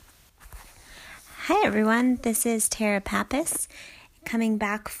Hi everyone, this is Tara Pappas coming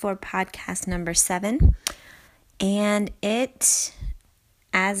back for podcast number 7. And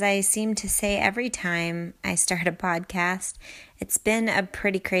as I seem to say every time I start a podcast, it's been a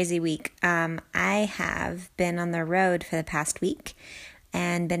pretty crazy week. I have been on the road for the past week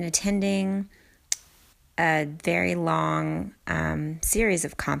and been attending a very long series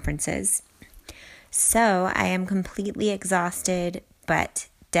of conferences. So I am completely exhausted, but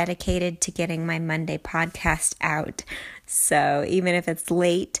dedicated to getting my Monday podcast out. So even if it's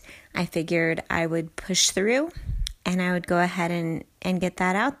late, I figured I would push through and I would go ahead and get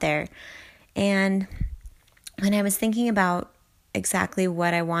that out there. And when I was thinking about exactly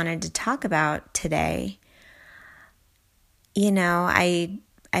what I wanted to talk about today, I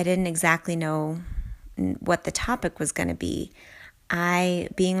didn't exactly know what the topic was going to be.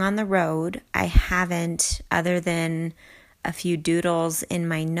 Being on the road, I haven't, other than a few doodles in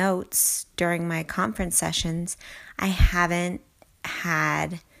my notes during my conference sessions, I haven't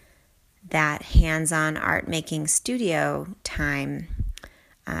had that hands-on art making studio time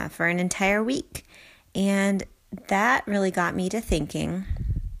for an entire week. And that really got me to thinking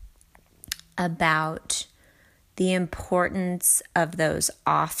about the importance of those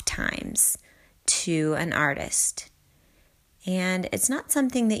off times to an artist. And it's not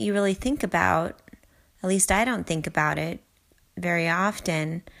something that you really think about, at least I don't think about it very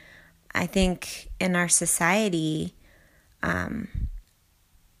often. I think in our society,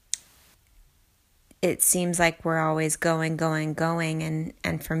 it seems like we're always going.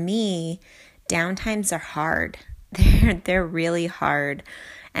 And for me, downtimes are hard. They're really hard.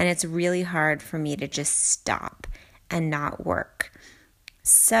 And it's really hard for me to just stop and not work.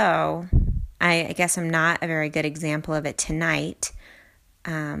 So I guess I'm not a very good example of it tonight.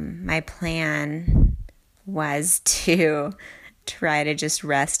 My plan was to try to just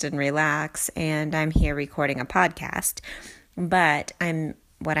rest and relax, and I'm here recording a podcast. But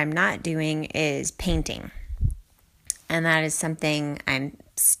what I'm not doing is painting. And that is something I'm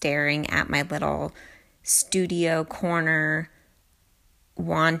staring at my little studio corner,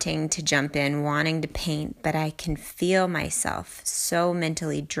 wanting to jump in, wanting to paint, but I can feel myself so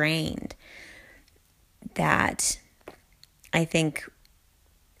mentally drained that I think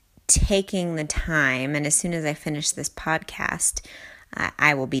taking the time, and as soon as I finish this podcast,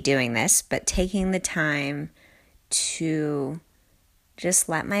 I will be doing this, but taking the time to just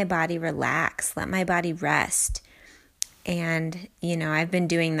let my body relax, let my body rest. And, I've been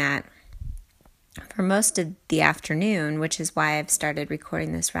doing that for most of the afternoon, which is why I've started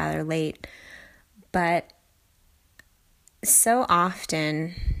recording this rather late. But so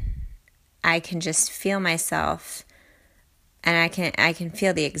often I can just feel myself, and I can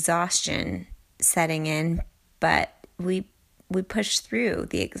feel the exhaustion setting in, but we push through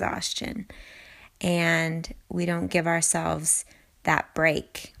the exhaustion, and we don't give ourselves that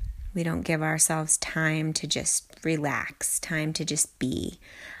break. We don't give ourselves time to just relax, time to just be,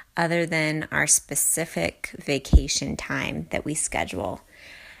 other than our specific vacation time that we schedule.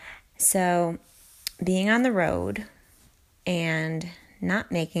 So being on the road and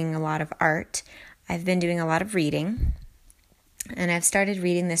not making a lot of art, I've been doing a lot of reading. And I've started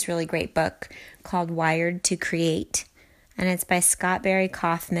reading this really great book called Wired to Create. And it's by Scott Barry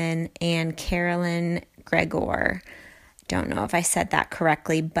Kaufman and Carolyn Gregor. Don't know if I said that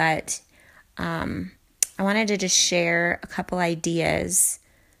correctly, but I wanted to just share a couple ideas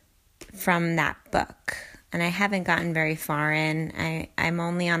from that book. And I haven't gotten very far in. I'm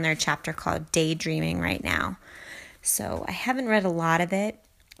only on their chapter called Daydreaming right now. So I haven't read a lot of it,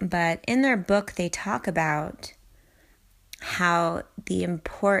 but in their book they talk about how the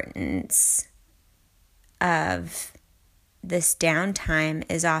importance of this downtime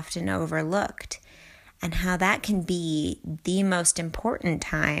is often overlooked, and how that can be the most important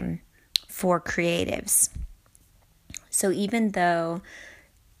time for creatives. So even though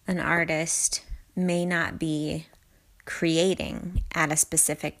an artist may not be creating at a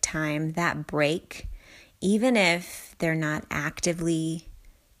specific time, that break, even if they're not actively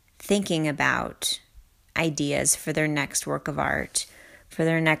thinking about ideas for their next work of art, for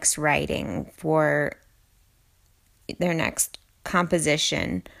their next writing, for their next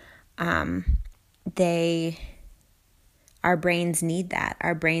composition, our brains need that.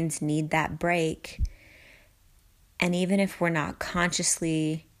 Our brains need that break. And even if we're not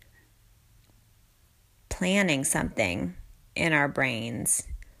consciously planning something in our brains,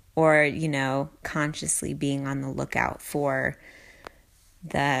 or, consciously being on the lookout for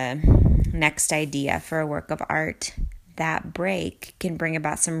the next idea for a work of art, that break can bring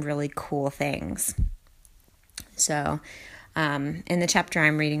about some really cool things. So In the chapter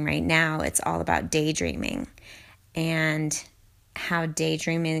I'm reading right now, it's all about daydreaming and how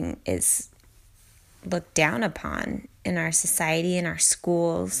daydreaming is looked down upon in our society, in our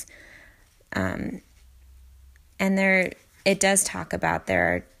schools. And it does talk about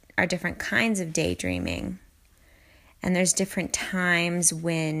there are different kinds of daydreaming. And there's different times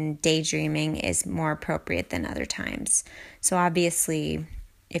when daydreaming is more appropriate than other times. So obviously,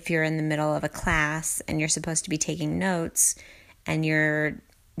 if you're in the middle of a class and you're supposed to be taking notes and you're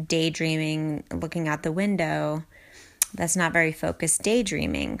daydreaming, looking out the window, that's not very focused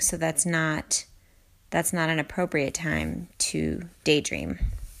daydreaming. So that's not an appropriate time to daydream.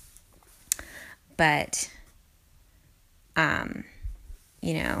 But,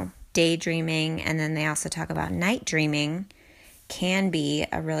 daydreaming, and then they also talk about night dreaming, can be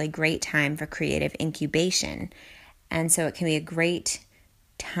a really great time for creative incubation. And so it can be a great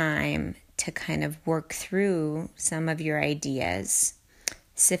time to kind of work through some of your ideas,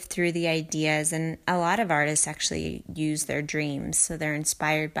 sift through the ideas. And a lot of artists actually use their dreams, so they're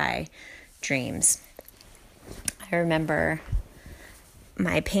inspired by dreams. I remember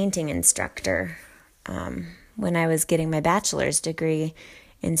my painting instructor, when I was getting my bachelor's degree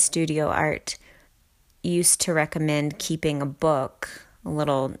in studio art, used to recommend keeping a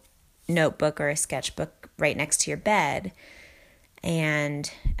little notebook or a sketchbook right next to your bed.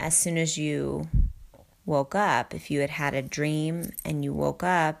 And as soon as you woke up, if you had a dream and you woke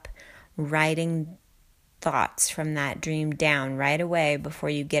up, writing thoughts from that dream down right away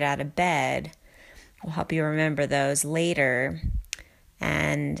before you get out of bed will help you remember those later.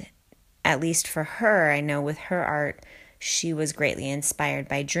 And at least for her, I know with her art, she was greatly inspired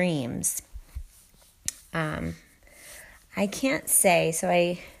by dreams. I can't say,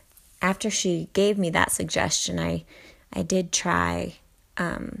 so after she gave me that suggestion, I did try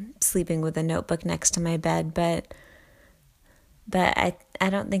sleeping with a notebook next to my bed, but I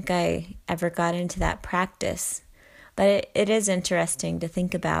don't think I ever got into that practice. But it is interesting to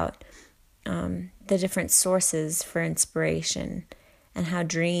think about the different sources for inspiration and how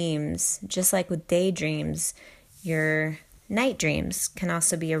dreams, just like with daydreams, your night dreams can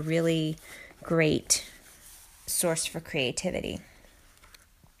also be a really great source for creativity.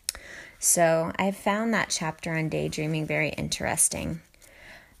 So I found that chapter on daydreaming very interesting.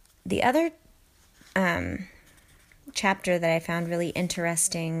 The other chapter that I found really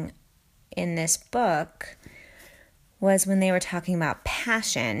interesting in this book was when they were talking about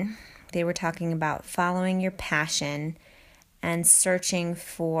passion. They were talking about following your passion and searching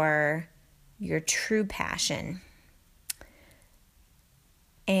for your true passion.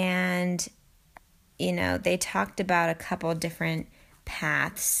 And, they talked about a couple different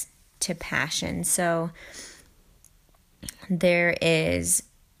paths to passion. So there is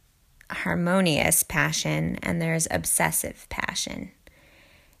harmonious passion and there's obsessive passion.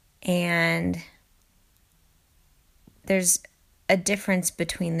 And there's a difference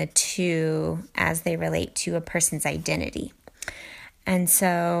between the two as they relate to a person's identity. And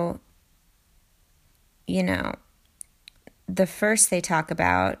so, the first they talk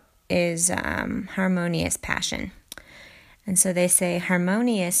about is harmonious passion. And so they say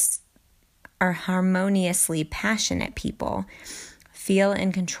harmoniously passionate people feel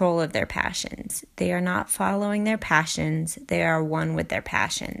in control of their passions. They are not following their passions. They are one with their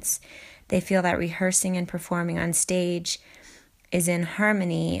passions. They feel that rehearsing and performing on stage is in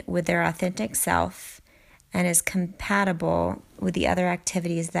harmony with their authentic self and is compatible with the other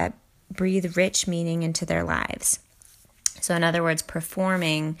activities that breathe rich meaning into their lives. So in other words,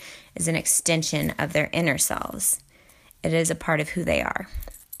 performing is an extension of their inner selves. It is a part of who they are.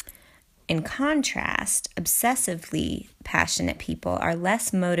 In contrast, obsessively passionate people are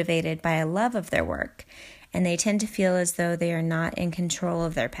less motivated by a love of their work, and they tend to feel as though they are not in control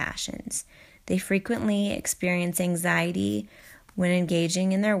of their passions. They frequently experience anxiety when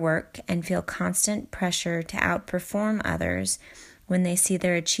engaging in their work and feel constant pressure to outperform others when they see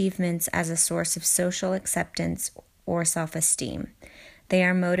their achievements as a source of social acceptance or self-esteem. They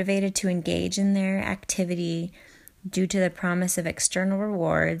are motivated to engage in their activity due to the promise of external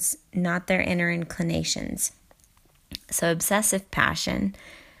rewards, not their inner inclinations. So obsessive passion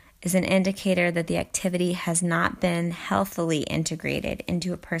is an indicator that the activity has not been healthily integrated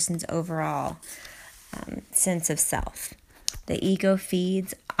into a person's overall sense of self. The ego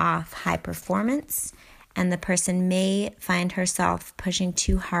feeds off high performance, and the person may find herself pushing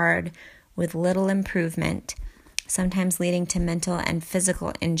too hard with little improvement, sometimes leading to mental and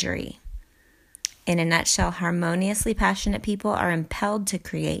physical injury. In a nutshell, harmoniously passionate people are impelled to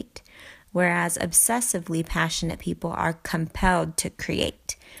create, whereas obsessively passionate people are compelled to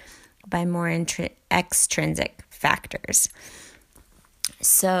create by more extrinsic factors.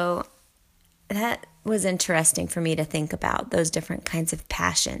 So that was interesting for me to think about, those different kinds of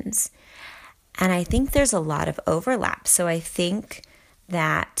passions. And I think there's a lot of overlap. So I think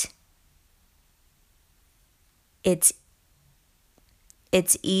that it's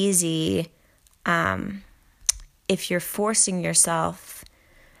easy if you're forcing yourself,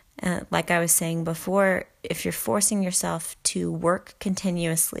 like I was saying before, if you're forcing yourself to work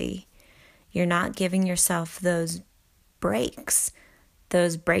continuously, you're not giving yourself those breaks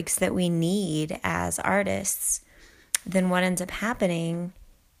that we need as artists. Then what ends up happening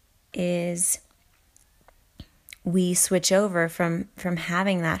is we switch over from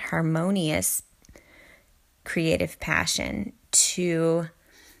having that harmonious creative passion to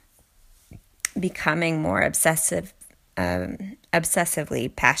becoming more obsessively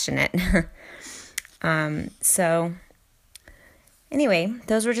passionate. So anyway,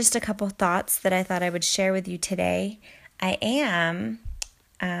 those were just a couple thoughts that I thought I would share with you today. I am,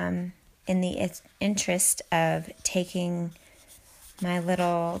 in the interest of taking my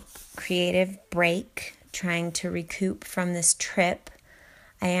little creative break, trying to recoup from this trip,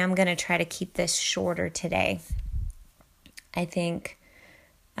 I am going to try to keep this shorter today. I think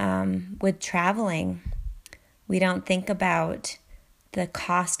with traveling, we don't think about the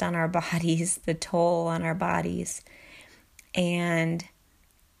cost on our bodies, the toll on our bodies, and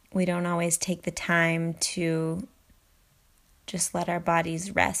we don't always take the time to just let our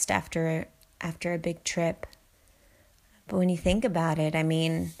bodies rest after a big trip. But when you think about it, I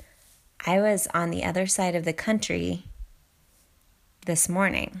mean, I was on the other side of the country this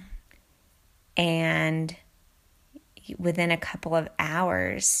morning, and within a couple of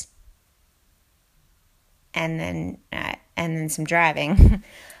hours and then some driving,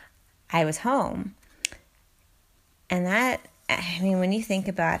 I was home. And that, I mean, when you think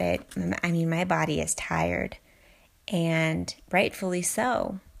about it, I mean, my body is tired, and rightfully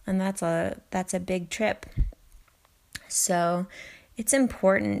so. And that's a big trip. So it's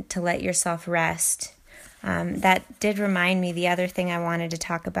important to let yourself rest. That did remind me, the other thing I wanted to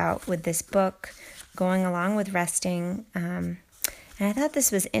talk about with this book, going along with resting, and I thought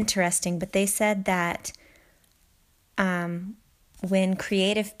this was interesting, but they said that when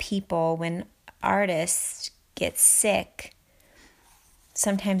creative people, when artists get sick,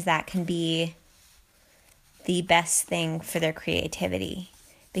 sometimes that can be the best thing for their creativity,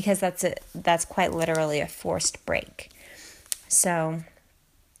 because that's quite literally a forced break. So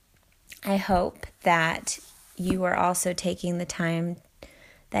I hope that you are also taking the time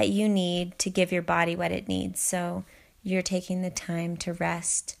that you need to give your body what it needs. So you're taking the time to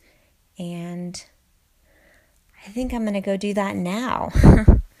rest, and I think I'm going to go do that now.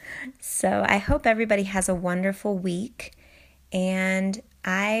 So I hope everybody has a wonderful week, and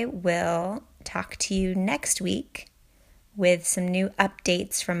I will talk to you next week with some new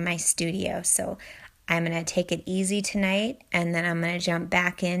updates from my studio. So I'm going to take it easy tonight, and then I'm going to jump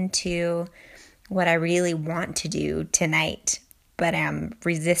back into what I really want to do tonight, but I'm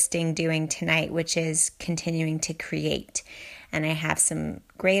resisting doing tonight, which is continuing to create. And I have some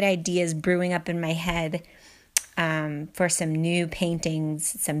great ideas brewing up in my head for some new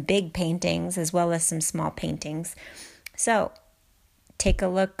paintings, some big paintings, as well as some small paintings. So take a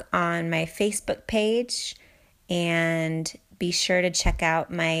look on my Facebook page and be sure to check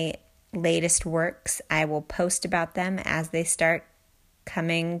out my latest works. I will post about them as they start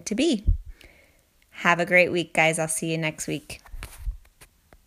coming to be. Have a great week, guys. I'll see you next week.